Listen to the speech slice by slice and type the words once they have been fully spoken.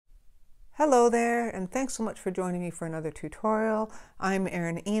Hello there, and thanks so much for joining me for another tutorial. I'm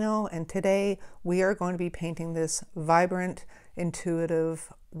Erin Eno, and today we are going to be painting this vibrant,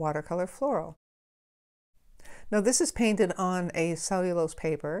 intuitive watercolor floral. Now this is painted on a cellulose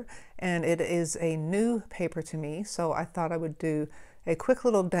paper, and it is a new paper to me, so I thought I would do a quick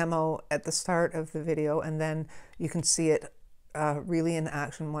little demo at the start of the video, and then you can see it really in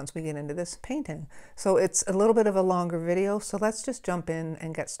action once we get into this painting. So it's a little bit of a longer video, so let's just jump in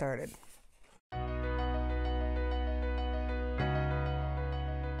and get started.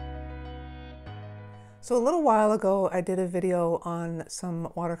 So a little while ago, I did a video on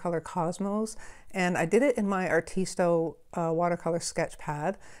some watercolor cosmos, and I did it in my Artisto Watercolor sketch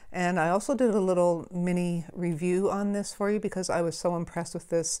pad. And I also did a little mini review on this for you because I was so impressed with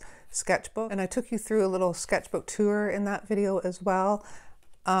this sketchbook. And I took you through a little sketchbook tour in that video as well.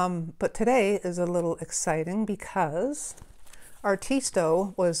 But today is a little exciting because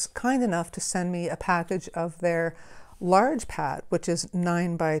Artisto was kind enough to send me a package of their large pad, which is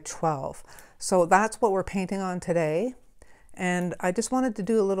 9 by 12. So that's what we're painting on today, and I just wanted to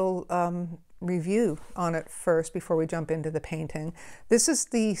do a little review on it first before we jump into the painting. This is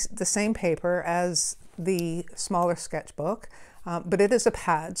the same paper as the smaller sketchbook, but it is a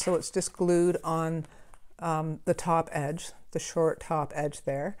pad, so it's just glued on the top edge, the short top edge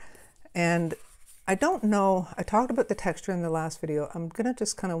there. And I don't know, I talked about the texture in the last video. I'm gonna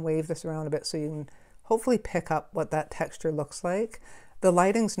just kind of wave this around a bit so you can hopefully pick up what that texture looks like. The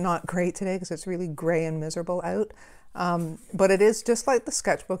lighting's not great today because it's really gray and miserable out, but it is just like the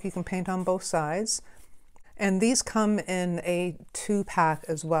sketchbook. You can paint on both sides. And these come in a 2-pack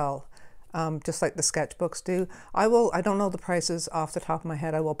as well, just like the sketchbooks do. I don't know the prices off the top of my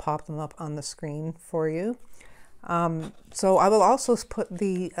head. I will pop them up on the screen for you. So I will also put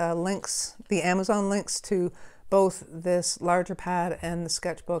the links, the Amazon links to both this larger pad and the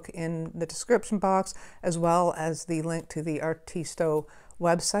sketchbook in the description box, as well as the link to the Artisto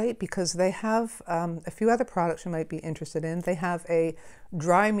website, because they have a few other products you might be interested in. They have a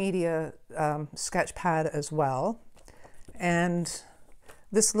dry media sketch pad as well. And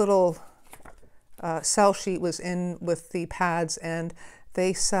this little sell sheet was in with the pads, and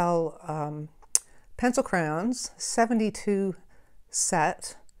they sell pencil crayons, 72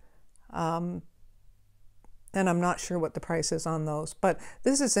 set. And I'm not sure what the price is on those, but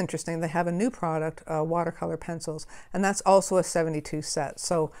this is interesting. They have a new product, watercolor pencils, and that's also a 72 set.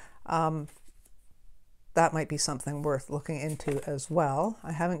 So that might be something worth looking into as well.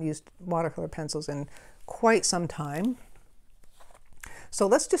 I haven't used watercolor pencils in quite some time. So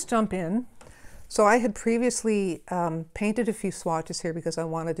let's just jump in. So I had previously painted a few swatches here because I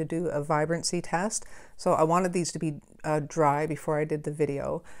wanted to do a vibrancy test. So I wanted these to be dry before I did the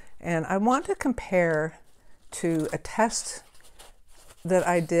video. And I want to compare to a test that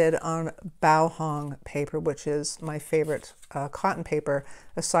I did on Bao paper, which is my favorite cotton paper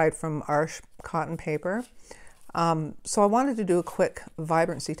aside from Arches cotton paper. So I wanted to do a quick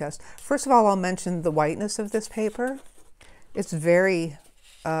vibrancy test. First of all, I'll mention the whiteness of this paper. It's very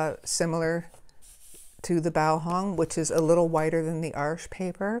similar to the Bao, which is a little whiter than the Arches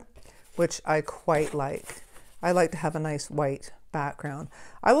paper, which I quite like. I like to have a nice white background.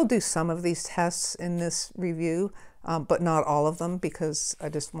 I will do some of these tests in this review, but not all of them because I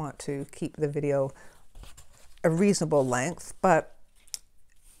just want to keep the video a reasonable length. But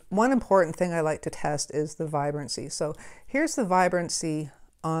one important thing I like to test is the vibrancy. So here's the vibrancy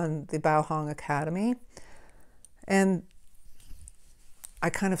on the Bao Academy. And I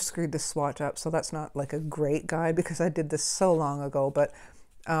kind of screwed this swatch up, so that's not like a great guide because I did this so long ago. But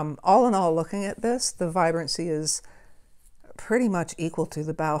all in all, looking at this, the vibrancy is pretty much equal to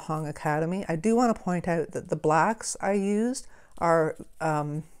the Bao Academy. I do want to point out that the blacks I used are,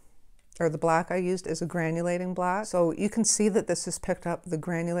 or the black I used is a granulating black. So you can see that this has picked up the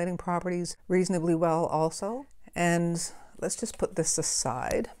granulating properties reasonably well also. And let's just put this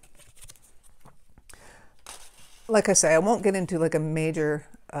aside. Like I say, I won't get into like a major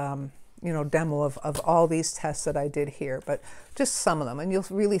demo of all these tests that I did here, but just some of them, and you'll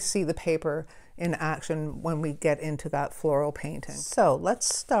really see the paper in action when we get into that floral painting. So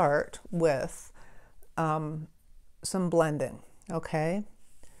let's start with some blending, okay?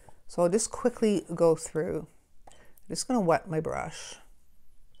 So I'll just quickly go through. I'm just going to wet my brush,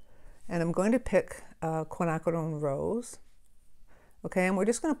 and I'm going to pick Quinacridone Rose, okay? And we're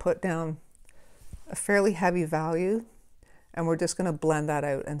just going to put down a fairly heavy value, and we're just going to blend that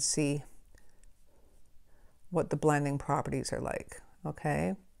out and see what the blending properties are like,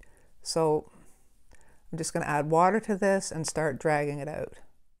 okay? So I'm just going to add water to this and start dragging it out.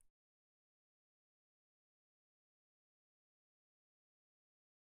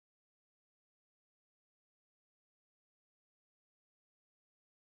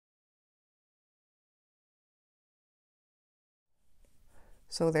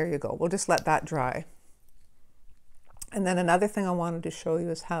 So there you go. We'll just let that dry. And then another thing I wanted to show you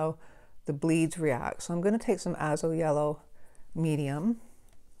is how the bleeds react. So I'm going to take some Azo Yellow medium,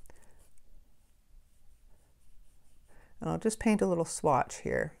 and I'll just paint a little swatch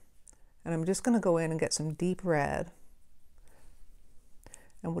here. And I'm just going to go in and get some deep red,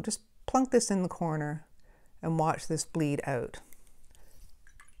 and we'll just plunk this in the corner and watch this bleed out.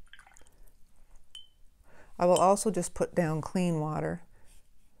 I will also just put down clean water,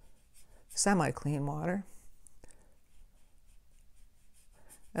 semi-clean water.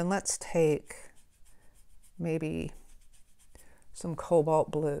 And let's take maybe some cobalt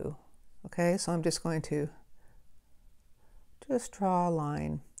blue. Okay, so I'm just going to just draw a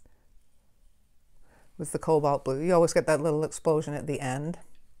line with the cobalt blue. You always get that little explosion at the end.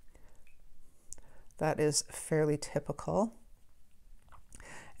 That is fairly typical.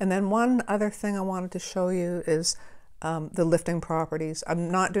 And then one other thing I wanted to show you is the lifting properties.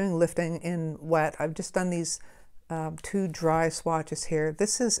 I'm not doing lifting in wet. I've just done these two dry swatches here.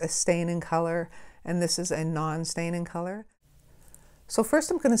 This is a staining color and this is a non-staining color. So first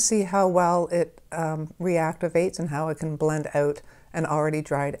I'm going to see how well it reactivates and how it can blend out an already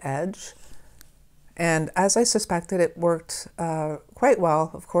dried edge. And as I suspected, it worked quite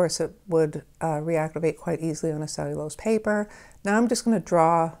well. Of course, it would reactivate quite easily on a cellulose paper. Now I'm just going to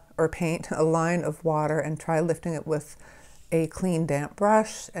draw or paint a line of water and try lifting it with a clean damp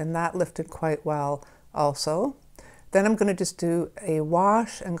brush, and that lifted quite well also. Then I'm going to just do a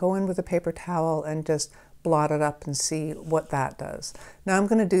wash and go in with a paper towel and just blot it up and see what that does. Now I'm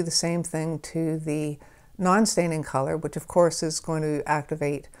going to do the same thing to the non-staining color, which of course is going to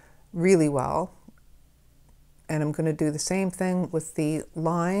activate really well. And I'm going to do the same thing with the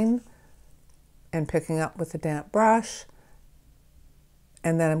line and picking up with a damp brush.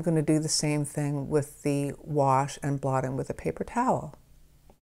 And then I'm going to do the same thing with the wash and blotting with a paper towel.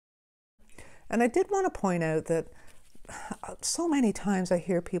 And I did want to point out that so many times I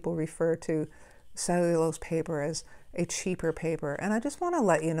hear people refer to cellulose paper as a cheaper paper. And I just want to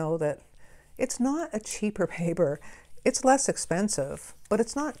let you know that it's not a cheaper paper. It's less expensive, but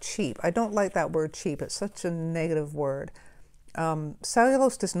it's not cheap. I don't like that word cheap. It's such a negative word.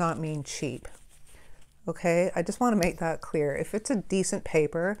 Cellulose does not mean cheap. Okay, I just want to make that clear. If it's a decent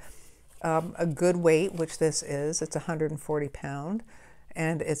paper, a good weight, which this is, it's 140 pound,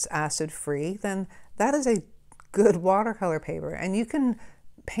 and it's acid free, then that is a good watercolor paper. And you can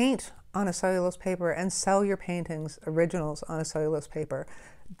paint on a cellulose paper and sell your paintings, originals, on a cellulose paper.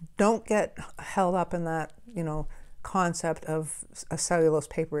 Don't get held up in that, concept of a cellulose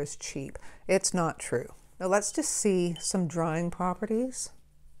paper is cheap. It's not true. Now let's just see some drying properties.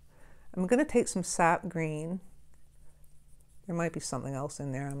 I'm going to take some sap green. There might be something else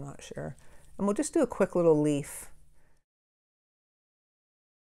in there, I'm not sure. And we'll just do a quick little leaf.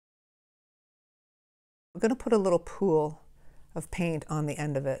 I'm going to put a little pool of paint on the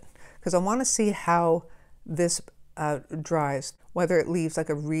end of it because I want to see how this dries, whether it leaves like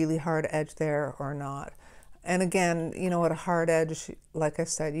a really hard edge there or not. And again, at a hard edge, like I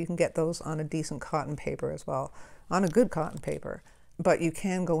said, you can get those on a decent cotton paper as well, on a good cotton paper. But you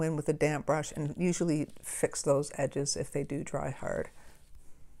can go in with a damp brush and usually fix those edges if they do dry hard.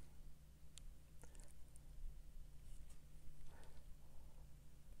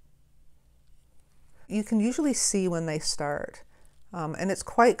 You can usually see when they start, and it's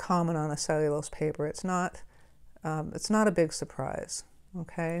quite common on a cellulose paper. It's not a big surprise,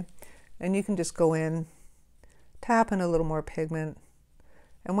 okay? And you can just go in, tap in a little more pigment,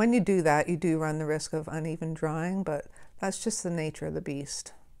 and when you do that, you do run the risk of uneven drying, but that's just the nature of the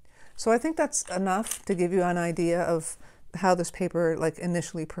beast. So I think that's enough to give you an idea of how this paper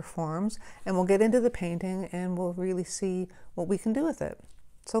initially performs, and we'll get into the painting and we'll really see what we can do with it.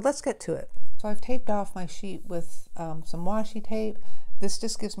 So let's get to it. So I've taped off my sheet with some washi tape. This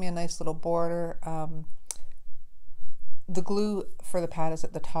just gives me a nice little border. The glue for the pad is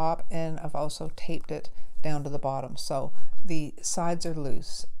at the top, and I've also taped it down to the bottom. So the sides are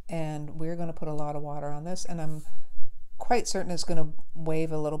loose, and we're going to put a lot of water on this, and I'm quite certain it's going to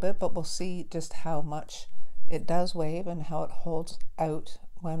wave a little bit, but we'll see just how much it does wave and how it holds out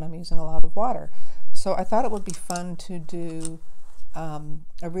when I'm using a lot of water. So I thought it would be fun to do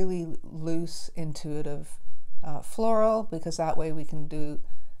a really loose, intuitive floral, because that way we can do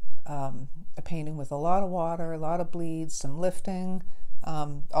a painting with a lot of water, a lot of bleeds, some lifting,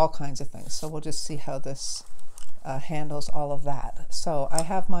 all kinds of things. So we'll just see how this handles all of that. So I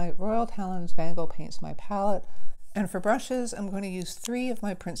have my Royal Talens Van Gogh Paints My palette, and for brushes I'm going to use 3 of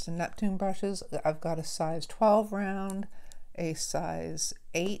my Princeton Neptune brushes. I've got a size 12 round, a size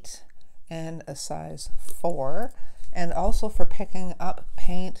 8, and a size 4. And also for picking up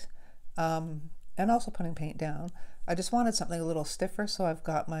paint and also putting paint down, I just wanted something a little stiffer, so I've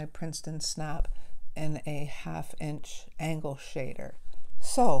got my Princeton Snap in a 1/2 inch angle shader.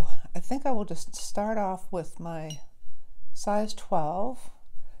 So I think I will just start off with my size 12,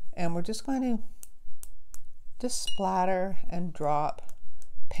 and we're just going to just splatter and drop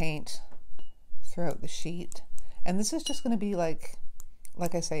paint throughout the sheet. And this is just going to be like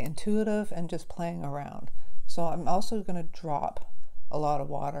I say, intuitive and just playing around. So I'm also going to drop a lot of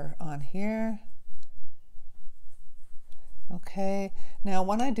water on here. Okay, now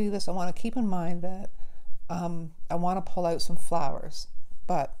when I do this, I want to keep in mind that I want to pull out some flowers,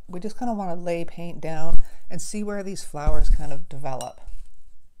 but we just kind of want to lay paint down and see where these flowers kind of develop.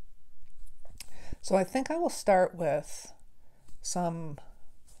 So I think I will start with some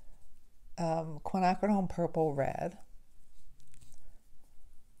quinacridone purple red.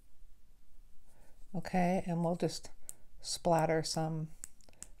 Okay, and we'll just splatter some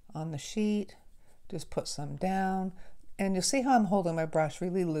on the sheet, just put some down. And you'll see how I'm holding my brush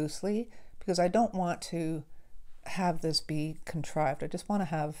really loosely because I don't want to have this be contrived. I just want to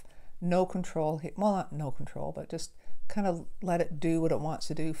have no control here. Well, not no control, but just kind of let it do what it wants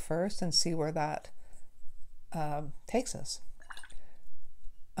to do first and see where that takes us.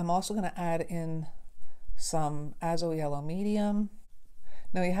 I'm also going to add in some Azo Yellow Medium.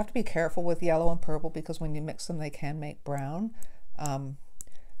 Now you have to be careful with yellow and purple because when you mix them they can make brown.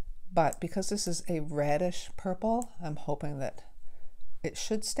 But because this is a reddish purple, I'm hoping that it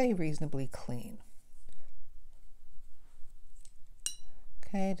should stay reasonably clean.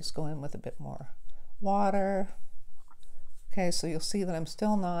 Okay, just go in with a bit more water. Okay, so you'll see that I'm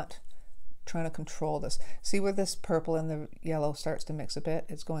still not trying to control this. See where this purple and the yellow starts to mix a bit?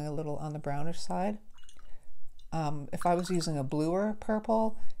 It's going a little on the brownish side. If I was using a bluer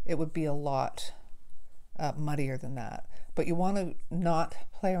purple, it would be a lot muddier than that. But you want to not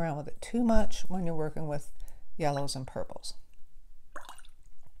play around with it too much when you're working with yellows and purples.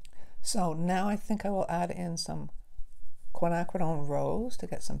 So now I think I will add in some quinacridone rose to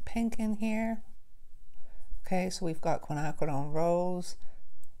get some pink in here. Okay, so we've got quinacridone rose.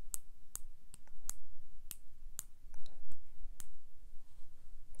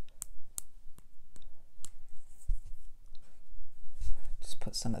 Just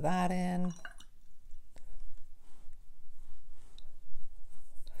put some of that in.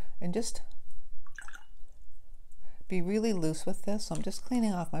 And just be really loose with this. So I'm just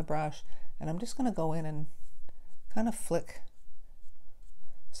cleaning off my brush and I'm just going to go in and kind of flick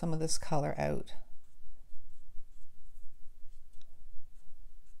some of this color out.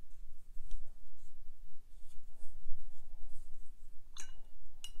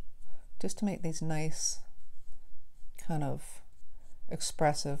 Just to make these nice kind of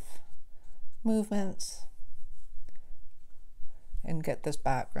expressive movements and get this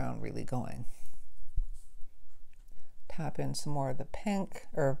background really going. Tap in some more of the pink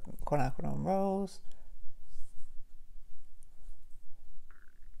or quinacridone rose.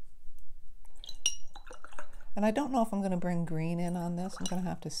 And I don't know if I'm going to bring green in on this. I'm going to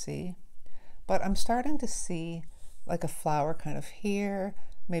have to see. But I'm starting to see like a flower kind of here,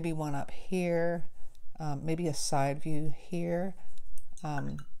 maybe one up here, maybe a side view here.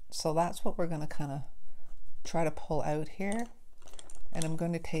 So that's what we're going to kind of try to pull out here. And I'm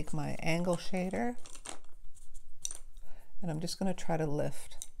going to take my angle shader and I'm just going to try to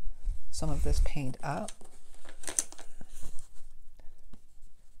lift some of this paint up.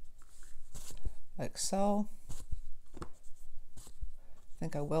 Like so. I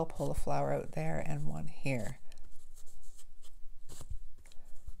think I will pull a flower out there and one here.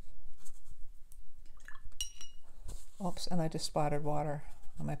 Oops, and I just spotted water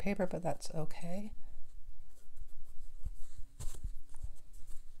on my paper, but that's okay.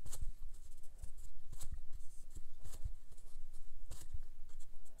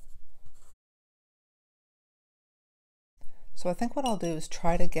 So I think what I'll do is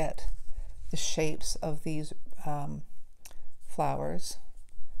try to get the shapes of these flowers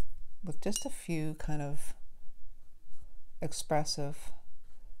with just a few kind of expressive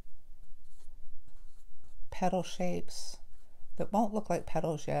petal shapes that won't look like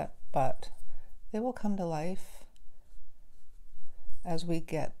petals yet, but they will come to life as we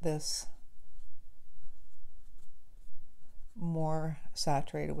get this more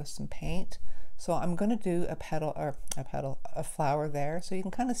saturated with some paint. So I'm going to do a flower there, so you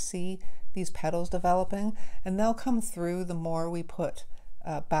can kind of see these petals developing, and they'll come through the more we put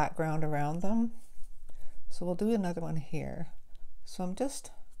background around them. So we'll do another one here. So I'm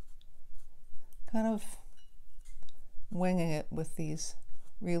just kind of winging it with these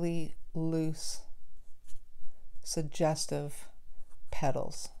really loose suggestive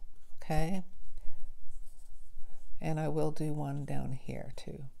petals, okay? And I will do one down here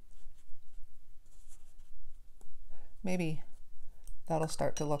too. Maybe that'll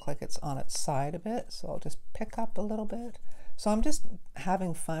start to look like it's on its side a bit, so I'll just pick up a little bit. So I'm just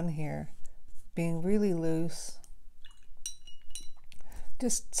having fun here, being really loose,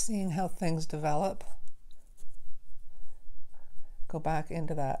 just seeing how things develop. Go back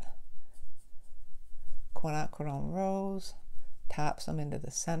into that quinacridone rose, tap some into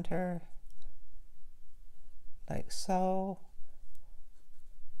the center, like so.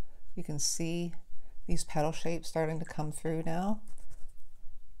 You can see these petal shapes starting to come through now,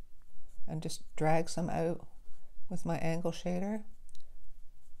 and just drag some out with my angle shader.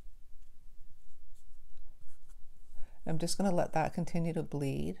 I'm just going to let that continue to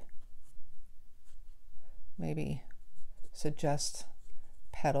bleed. Maybe suggest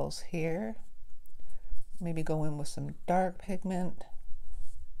petals here. Maybe go in with some dark pigment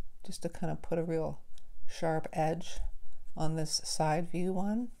just to kind of put a real sharp edge on this side view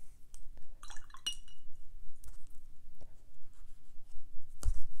one.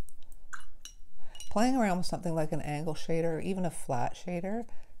 Playing around with something like an angle shader or even a flat shader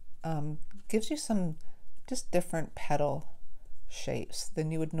gives you some just different petal shapes than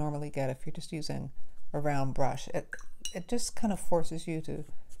you would normally get if you're just using a round brush. It just kind of forces you to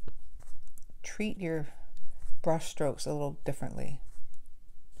treat your brush strokes a little differently.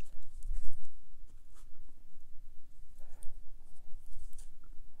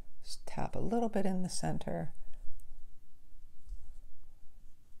 Just tap a little bit in the center.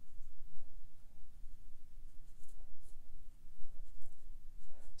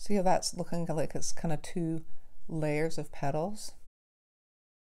 See how that's looking like it's kind of two layers of petals?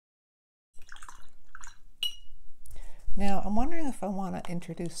 Now I'm wondering if I want to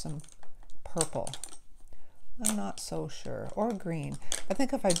introduce some purple. I'm not so sure. Or green. I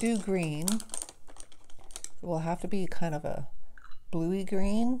think if I do green, it will have to be kind of a bluey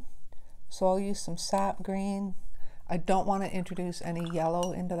green. So I'll use some sap green. I don't want to introduce any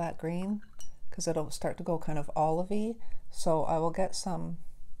yellow into that green because it'll start to go kind of olivey. So I will get some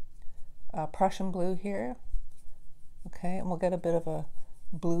Prussian blue here, okay, and we'll get a bit of a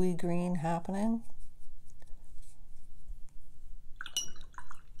bluey green happening,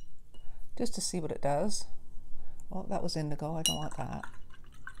 just to see what it does. Well, that was indigo, I don't want that.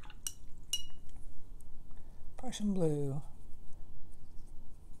 Prussian blue.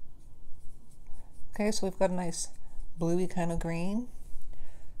 Okay, so we've got a nice bluey kind of green,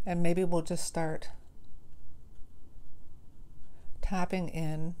 and maybe we'll just start tapping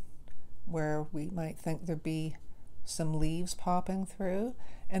in where we might think there'd be some leaves popping through.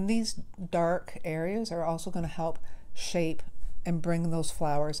 And these dark areas are also going to help shape and bring those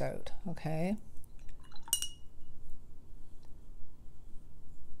flowers out, okay?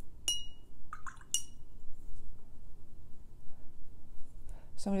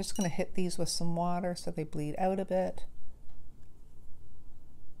 So I'm just going to hit these with some water so they bleed out a bit.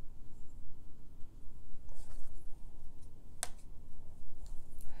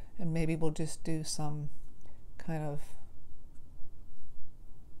 And maybe we'll just do some kind of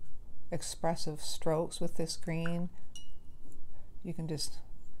expressive strokes with this green. You can just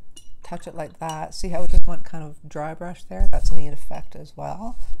touch it like that. See how it just went kind of dry brush there? That's a neat effect as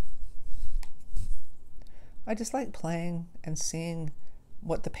well. I just like playing and seeing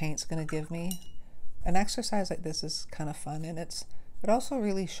what the paint's going to give me. An exercise like this is kind of fun, and it also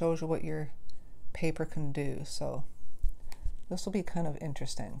really shows you what your paper can do. So this will be kind of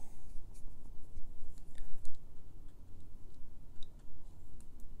interesting.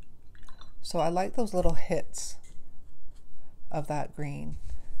 So I like those little hits of that green.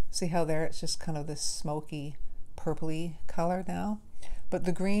 See how there it's just kind of this smoky purpley color now, but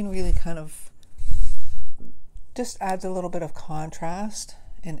the green really kind of just adds a little bit of contrast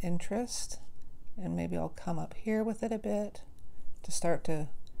and interest. And maybe I'll come up here with it a bit to start to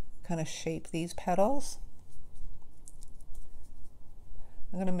kind of shape these petals.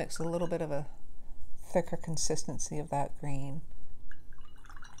 I'm going to mix a little bit of a thicker consistency of that green.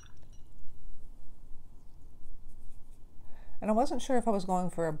 And I wasn't sure if I was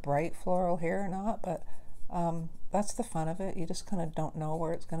going for a bright floral here or not, but that's the fun of it. You just kind of don't know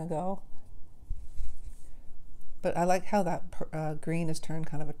where it's going to go. But I like how that green has turned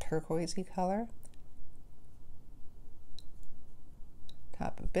kind of a turquoisey color.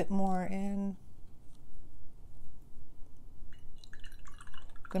 Tap a bit more in.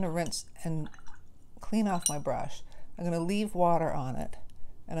 I'm going to rinse and clean off my brush. I'm going to leave water on it,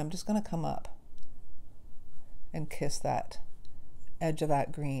 and I'm just going to come up and kiss that edge of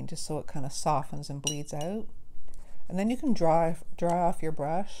that green just so it kind of softens and bleeds out. And then you can dry off your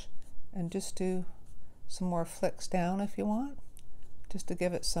brush and just do some more flicks down if you want, just to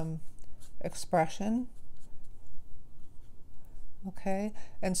give it some expression. Okay,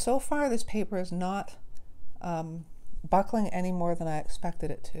 and so far this paper is not buckling any more than I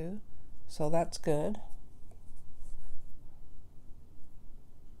expected it to, so that's good.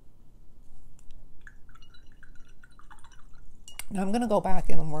 Now I'm going to go back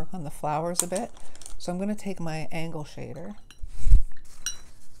in and work on the flowers a bit. So I'm going to take my angle shader, I'm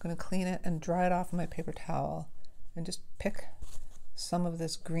going to clean it and dry it off on my paper towel and just pick some of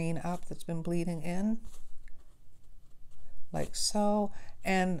this green up that's been bleeding in, like so.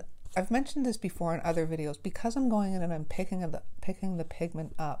 And I've mentioned this before in other videos, because I'm going in and I'm picking the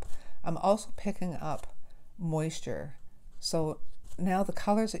pigment up, I'm also picking up moisture. So now the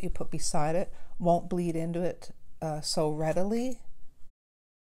colors that you put beside it won't bleed into it so readily.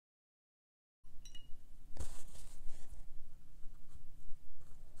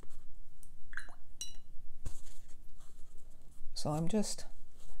 So I'm just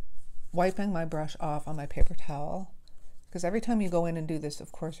wiping my brush off on my paper towel, because every time you go in and do this,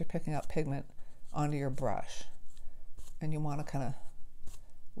 of course, you're picking up pigment onto your brush, and you want to kind of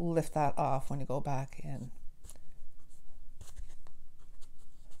lift that off when you go back in.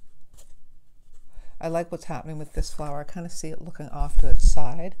 I like what's happening with this flower. I kind of see it looking off to its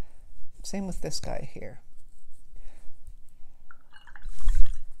side. Same with this guy here.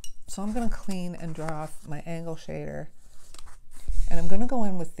 So I'm going to clean and dry off my angle shader, and I'm going to go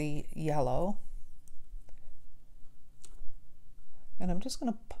in with the yellow, and I'm just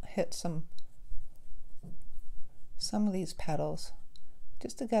going to hit some of these petals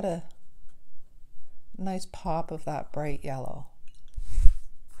just to get a nice pop of that bright yellow.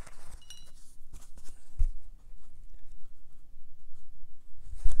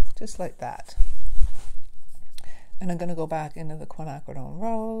 Just like that. And I'm going to go back into the quinacridone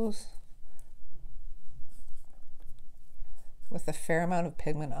rose with a fair amount of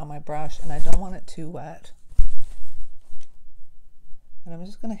pigment on my brush, and I don't want it too wet. And I'm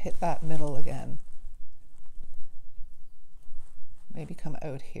just going to hit that middle again. Maybe come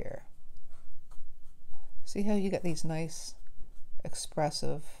out here. See how you get these nice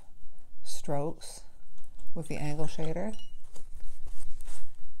expressive strokes with the angle shader?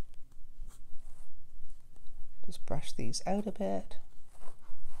 Just brush these out a bit,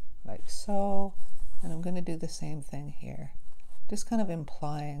 like so, and I'm going to do the same thing here, just kind of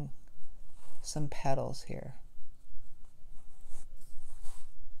implying some petals here.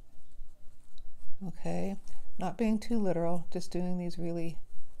 Okay, not being too literal, just doing these really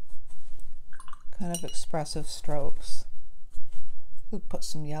kind of expressive strokes. We'll put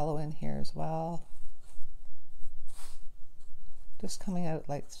some yellow in here as well, just coming out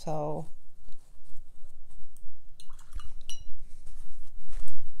like so.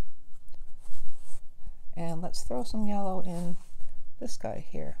 And let's throw some yellow in this guy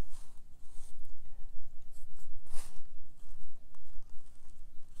here.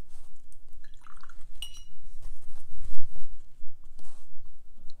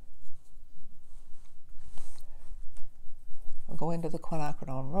 I'll go into the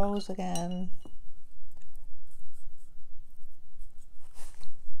quinacridone rose again.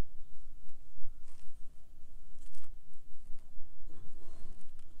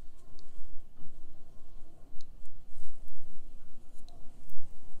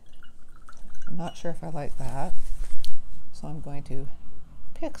 Not sure if I like that, so I'm going to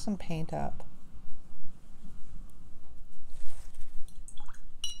pick some paint up.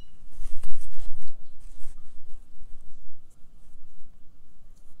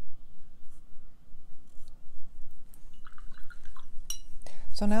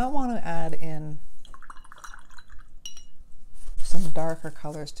 So now I want to add in some darker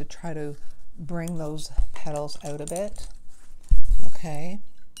colors to try to bring those petals out a bit. Okay.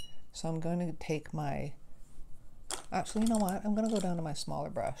 So I'm going to take my, actually, you know what? I'm going to go down to my smaller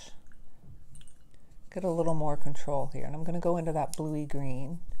brush. Get a little more control here. And I'm going to go into that bluey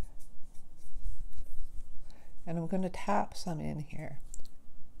green. And I'm going to tap some in here,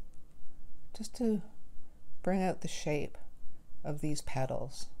 just to bring out the shape of these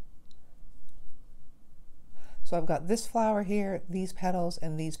petals. So I've got this flower here, these petals,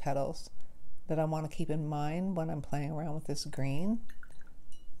 and these petals that I want to keep in mind when I'm playing around with this green.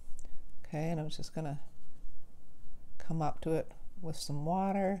 Okay, and I'm just going to come up to it with some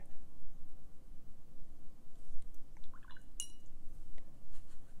water.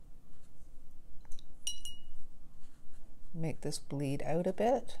 Make this bleed out a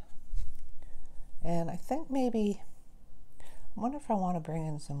bit. And I think maybe, I wonder if I want to bring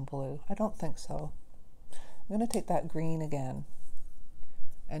in some blue. I don't think so. I'm going to take that green again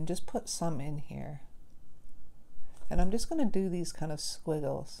and just put some in here. And I'm just going to do these kind of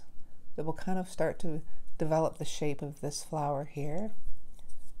squiggles that will kind of start to develop the shape of this flower here.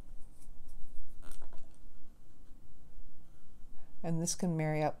 And this can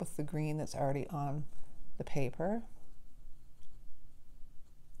marry up with the green that's already on the paper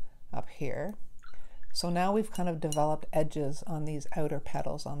up here. So now we've kind of developed edges on these outer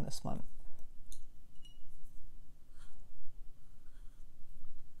petals on this one.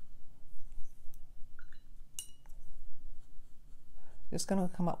 Just going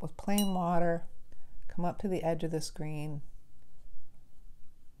to come up with plain water, come up to the edge of this green,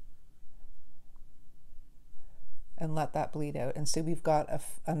 and let that bleed out. And see, we've got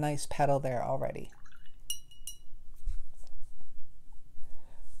a nice petal there already.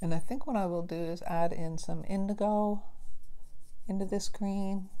 And I think what I will do is add in some indigo into this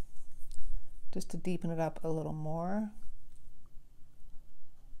green, just to deepen it up a little more.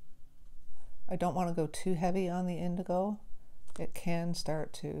 I don't want to go too heavy on the indigo. It can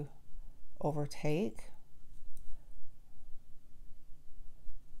start to overtake.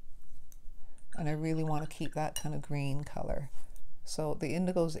 And I really want to keep that kind of green color. So the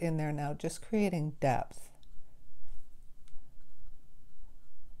indigo's in there now, just creating depth.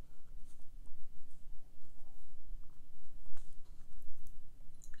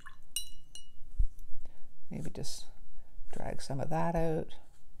 Maybe just drag some of that out.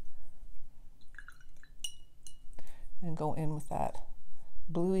 And go in with that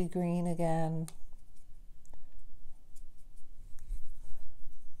bluey green again.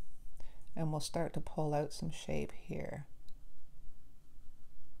 And we'll start to pull out some shape here.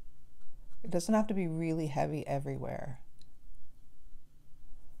 It doesn't have to be really heavy everywhere.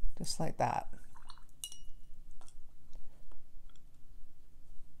 Just like that.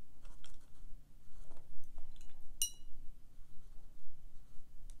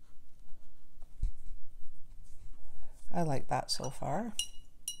 I like that so far.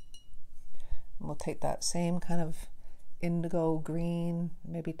 And we'll take that same kind of indigo green,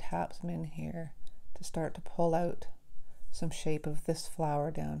 maybe tap some in here to start to pull out some shape of this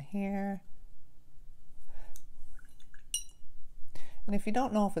flower down here. And if you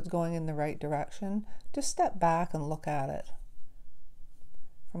don't know if it's going in the right direction, just step back and look at it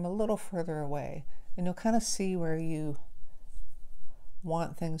from a little further away, and you'll kind of see where you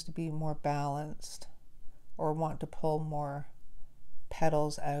want things to be more balanced or want to pull more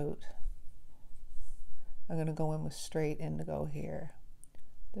petals out. I'm going to go in with straight indigo here,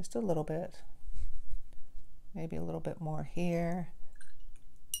 just a little bit, maybe a little bit more here.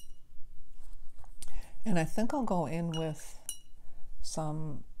 And I think I'll go in with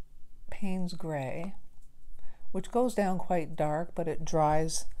some Payne's Gray, which goes down quite dark, but it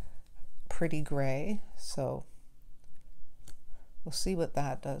dries pretty gray. So we'll see what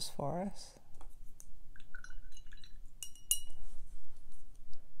that does for us.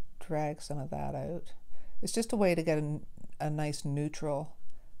 Drag some of that out. It's just a way to get a nice neutral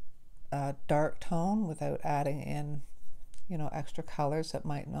dark tone without adding in, you know, extra colors that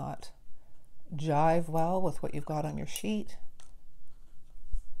might not jive well with what you've got on your sheet.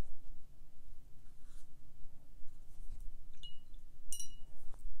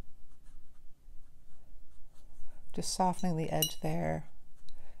 Just softening the edge there.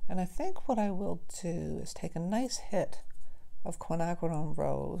 And I think what I will do is take a nice hit of quinacridone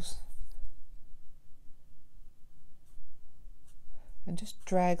rose and just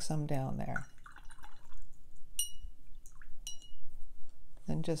drag some down there.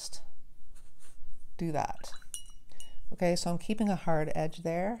 And just do that. Okay, so I'm keeping a hard edge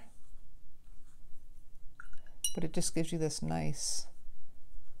there, but it just gives you this nice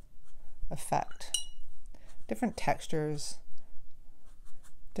effect. Different textures,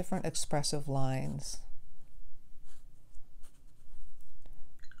 different expressive lines.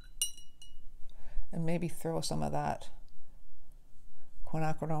 And maybe throw some of that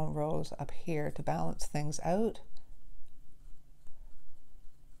quinacridone rose up here to balance things out.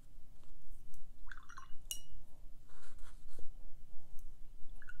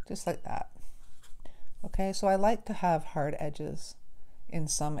 Just like that. Okay, so I like to have hard edges in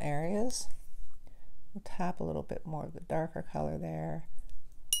some areas. We'll tap a little bit more of the darker color there.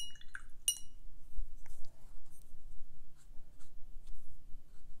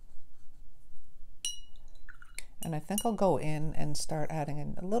 And I think I'll go in and start adding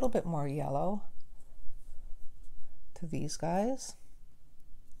in a little bit more yellow to these guys.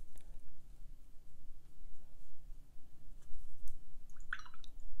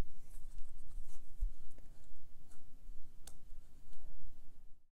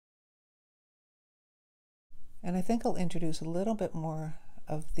 And I think I'll introduce a little bit more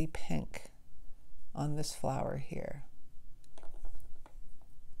of the pink on this flower here.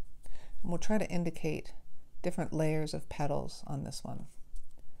 And we'll try to indicate different layers of petals on this one.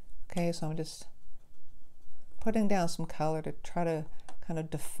 Okay, so I'm just putting down some color to try to kind of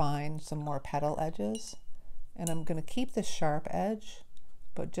define some more petal edges. And I'm going to keep the sharp edge,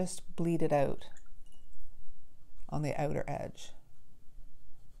 but just bleed it out on the outer edge.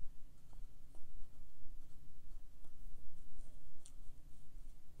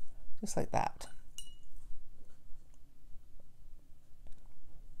 Just like that.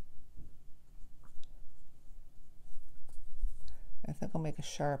 I think I'll make a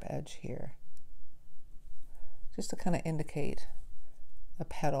sharp edge here, just to kind of indicate a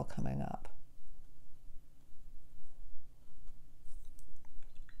petal coming up.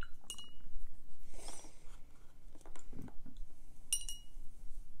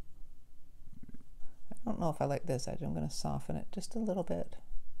 I don't know if I like this edge. I'm going to soften it just a little bit.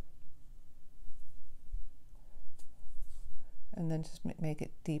 And then just make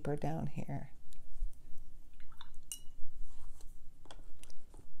it deeper down here.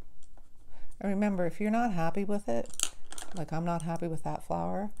 And remember, if you're not happy with it, like I'm not happy with that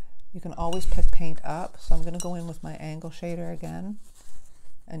flower, you can always pick paint up. So I'm going to go in with my angle shader again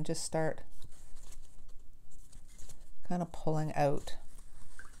and just start kind of pulling out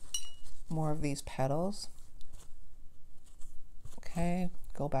more of these petals. Okay,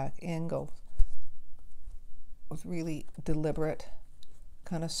 go back in, go with really deliberate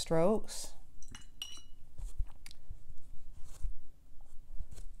kind of strokes.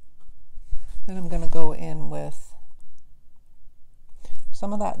 Then I'm going to go in with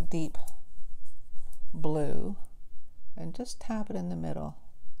some of that deep blue and just tap it in the middle.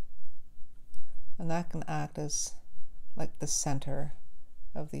 And that can act as like the center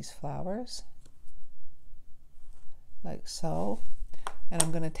of these flowers, like so. And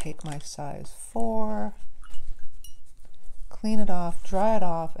I'm going to take my size 4, clean it off, dry it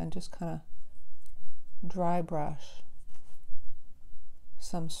off, and just kind of dry brush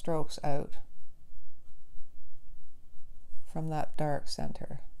some strokes out from that dark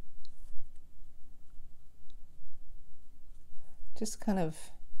center. Just kind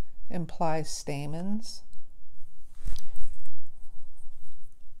of imply stamens.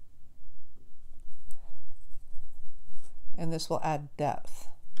 And this will add depth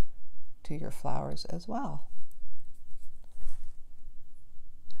to your flowers as well.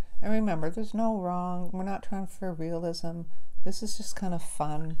 And remember, there's no wrong, we're not trying for realism. This is just kind of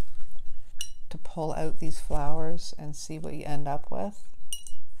fun to pull out these flowers and see what you end up with.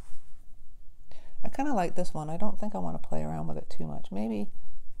 I kind of like this one. I don't think I want to play around with it too much. Maybe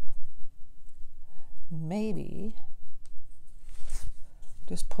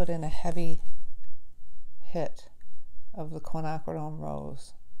just put in a heavy hit of the quinacridone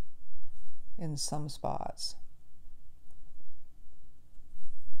rose in some spots.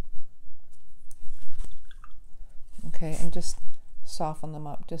 Okay, and just soften them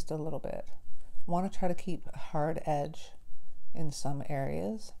up just a little bit. I want to try to keep a hard edge in some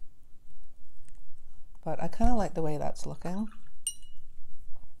areas, but I kind of like the way that's looking.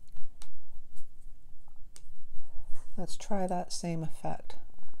 Let's try that same effect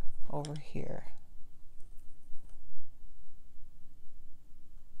over here.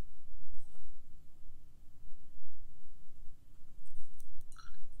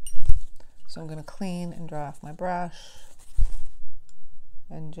 So I'm going to clean and dry off my brush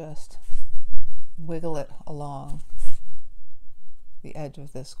and just wiggle it along the edge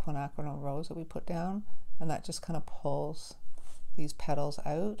of this quinacridone rose that we put down, and that just kind of pulls these petals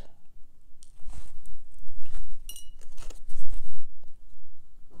out.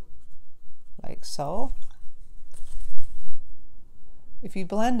 Like so. If you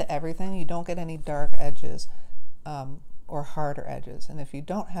blend everything, you don't get any dark edges or harder edges, and if you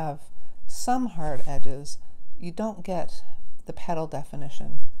don't have some hard edges, you don't get the petal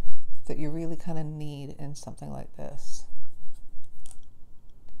definition that you really kind of need in something like this.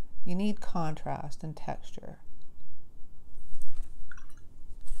 You need contrast and texture.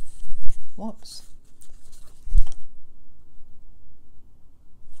 Whoops.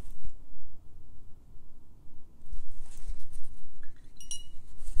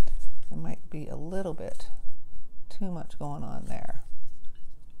 There might be a little bit too much going on there.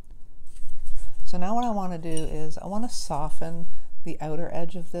 So now what I want to do is I want to soften the outer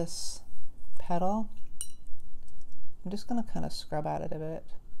edge of this petal. I'm just going to kind of scrub at it a bit.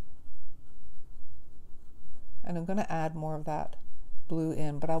 And I'm going to add more of that blue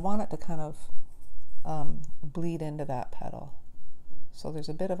in, but I want it to kind of bleed into that petal. So there's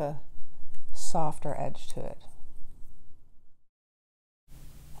a bit of a softer edge to it.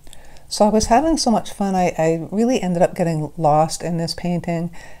 So I was having so much fun, I really ended up getting lost in this painting,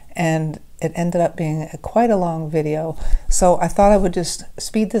 and it ended up being quite a long video. So I thought I would just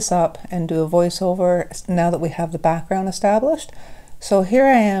speed this up and do a voiceover now that we have the background established. So here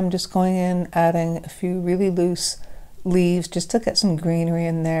I am just going in, adding a few really loose leaves just to get some greenery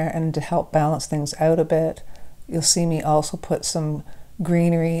in there and to help balance things out a bit. You'll see me also put some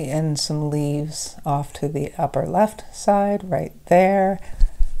greenery and some leaves off to the upper left side right there.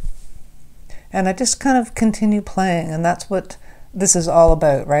 And I just kind of continue playing, and that's what this is all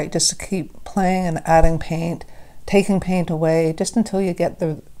about, right? Just to keep playing and adding paint, taking paint away, just until you get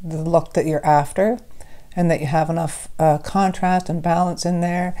the look that you're after and that you have enough contrast and balance in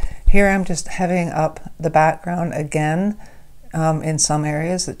there. Here I'm just heavying up the background again in some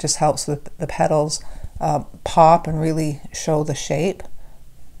areas. It just helps with the petals pop and really show the shape.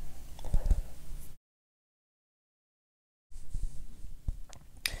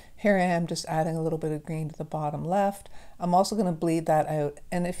 Here I am just adding a little bit of green to the bottom left. I'm also going to bleed that out.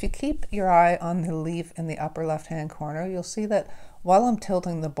 And if you keep your eye on the leaf in the upper left-hand corner, you'll see that while I'm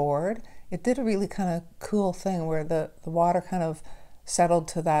tilting the board, it did a really kind of cool thing where the water kind of settled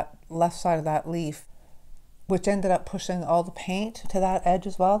to that left side of that leaf, which ended up pushing all the paint to that edge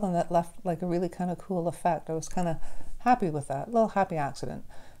as well, and that left like a really kind of cool effect. I was kind of happy with that, a little happy accident.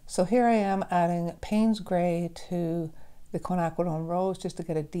 So here I am adding Payne's Gray to the quinacridone rose just to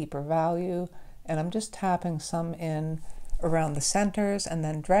get a deeper value, and I'm just tapping some in around the centers and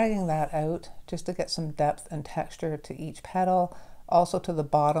then dragging that out just to get some depth and texture to each petal, also to the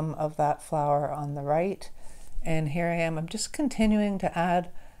bottom of that flower on the right. And here I am, I'm just continuing to add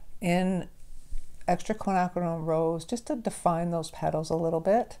in extra quinacridone rose just to define those petals a little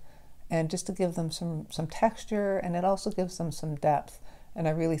bit and just to give them some texture, and it also gives them some depth, and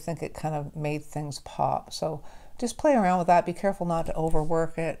I really think it kind of made things pop. So just play around with that. Be careful not to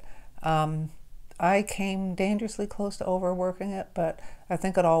overwork it. I came dangerously close to overworking it, but I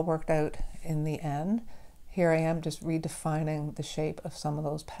think it all worked out in the end. Here I am just redefining the shape of some of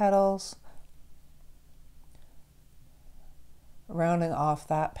those petals, rounding off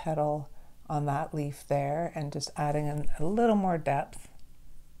that petal on that leaf there and just adding in a little more depth.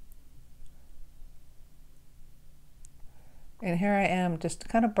 And here I am just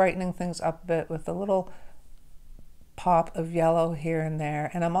kind of brightening things up a bit with a little pop of yellow here and there,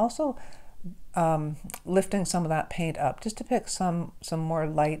 and I'm also lifting some of that paint up just to pick some more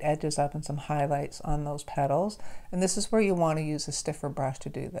light edges up and some highlights on those petals, and this is where you want to use a stiffer brush to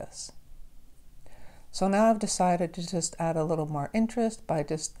do this. So now I've decided to just add a little more interest by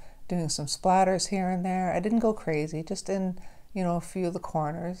just doing some splatters here and there. I didn't go crazy, just in, you know, a few of the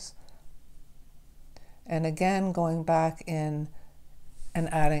corners, and again going back in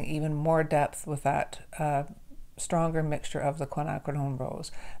and adding even more depth with that stronger mixture of the quinacridone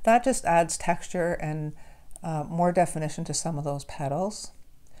rose. That just adds texture and more definition to some of those petals.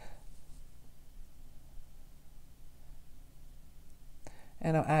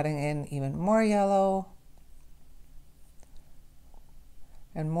 And I'm adding in even more yellow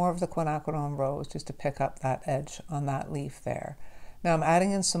and more of the quinacridone rose just to pick up that edge on that leaf there. Now I'm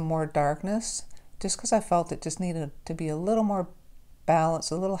adding in some more darkness just because I felt it just needed to be a little more balance,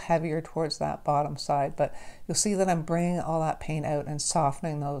 a little heavier towards that bottom side, but you'll see that I'm bringing all that paint out and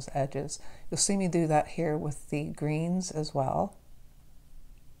softening those edges. You'll see me do that here with the greens as well.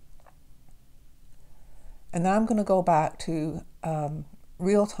 And then I'm going to go back to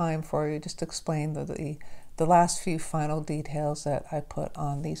real time for you just to explain the last few final details that I put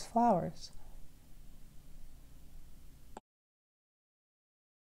on these flowers.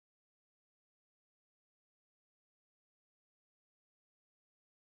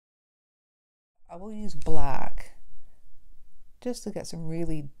 I will use black just to get some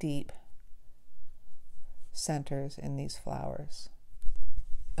really deep centers in these flowers.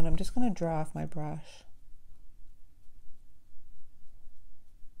 And I'm just going to draw off my brush.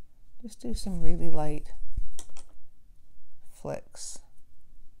 Just do some really light flicks.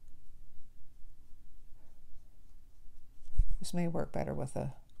 This may work better with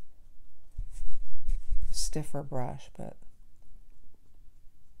a stiffer brush, but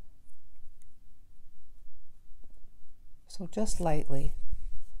so just lightly.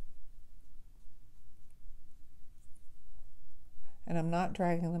 And I'm not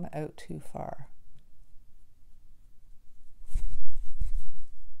dragging them out too far.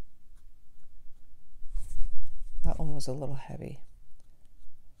 That one was a little heavy.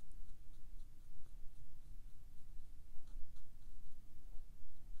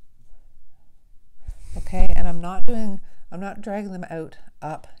 Okay, and I'm not dragging them out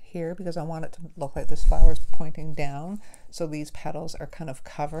up here because I want it to look like this flower is pointing down, so these petals are kind of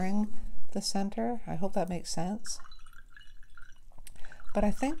covering the center. I hope that makes sense. But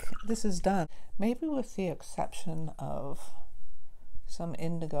I think this is done, maybe with the exception of some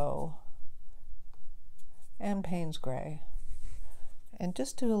indigo and Payne's gray, and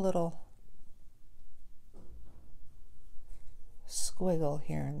just do a little squiggle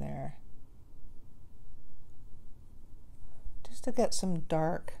here and there, just to get some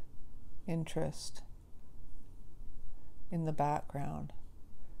dark interest in the background.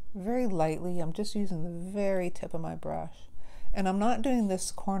 Very lightly, I'm just using the very tip of my brush. And I'm not doing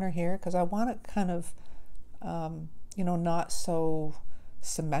this corner here because I want it kind of, you know, not so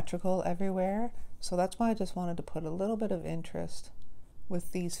symmetrical everywhere. So that's why I just wanted to put a little bit of interest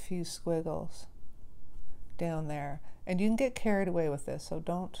with these few squiggles down there. And you can get carried away with this, so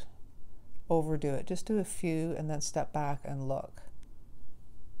don't overdo it. Just do a few and then step back and look.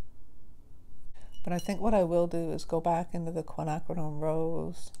 But I think what I will do is go back into the quinacridone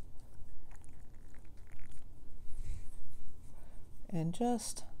rose and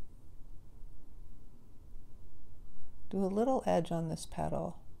just do a little edge on this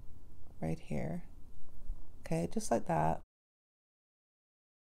petal right here. Okay, just like that.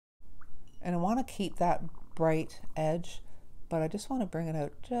 And I want to keep that bright edge, but I just want to bring it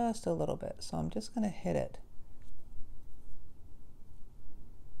out just a little bit. So I'm just going to hit it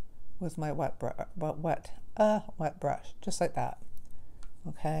with my wet brush, just like that.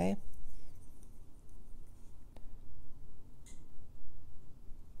 Okay.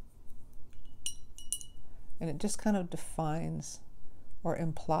 And it just kind of defines or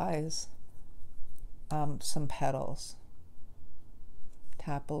implies some petals.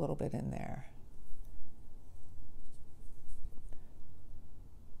 Tap a little bit in there.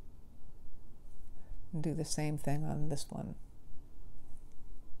 And do the same thing on this one.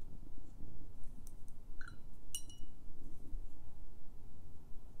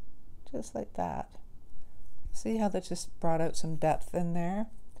 Just like that. See how that just brought out some depth in there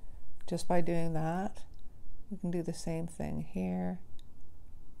just by doing that? You can do the same thing here.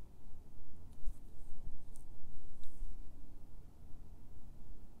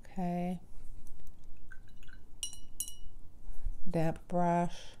 Okay. Damp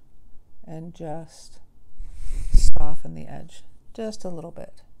brush and just soften the edge just a little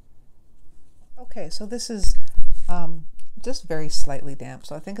bit. Okay, so this is just very slightly damp,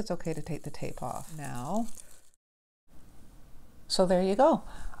 so I think it's okay to take the tape off now. So there you go.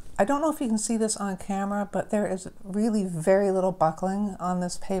 I don't know if you can see this on camera, but there is really very little buckling on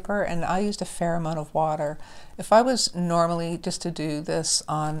this paper, and I used a fair amount of water. If I was normally just to do this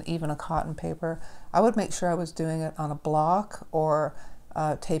on even a cotton paper, I would make sure I was doing it on a block or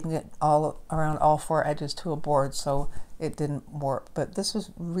taping it all around all four edges to a board so it didn't warp. But this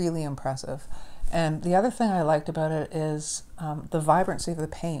was really impressive. And the other thing I liked about it is the vibrancy of the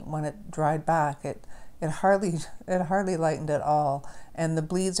paint. When it dried back, it hardly lightened at all, and the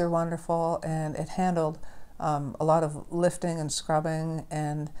bleeds are wonderful, and it handled a lot of lifting and scrubbing,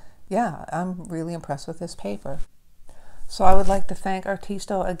 and yeah, I'm really impressed with this paper. So I would like to thank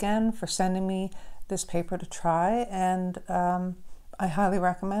Artisto again for sending me this paper to try, and I highly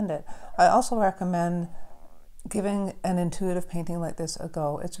recommend it. I also recommend giving an intuitive painting like this a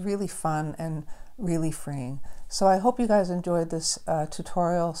go. It's really fun and really freeing. So I hope you guys enjoyed this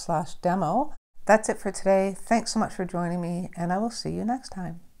tutorial/demo. That's it for today. Thanks so much for joining me, and I will see you next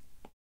time.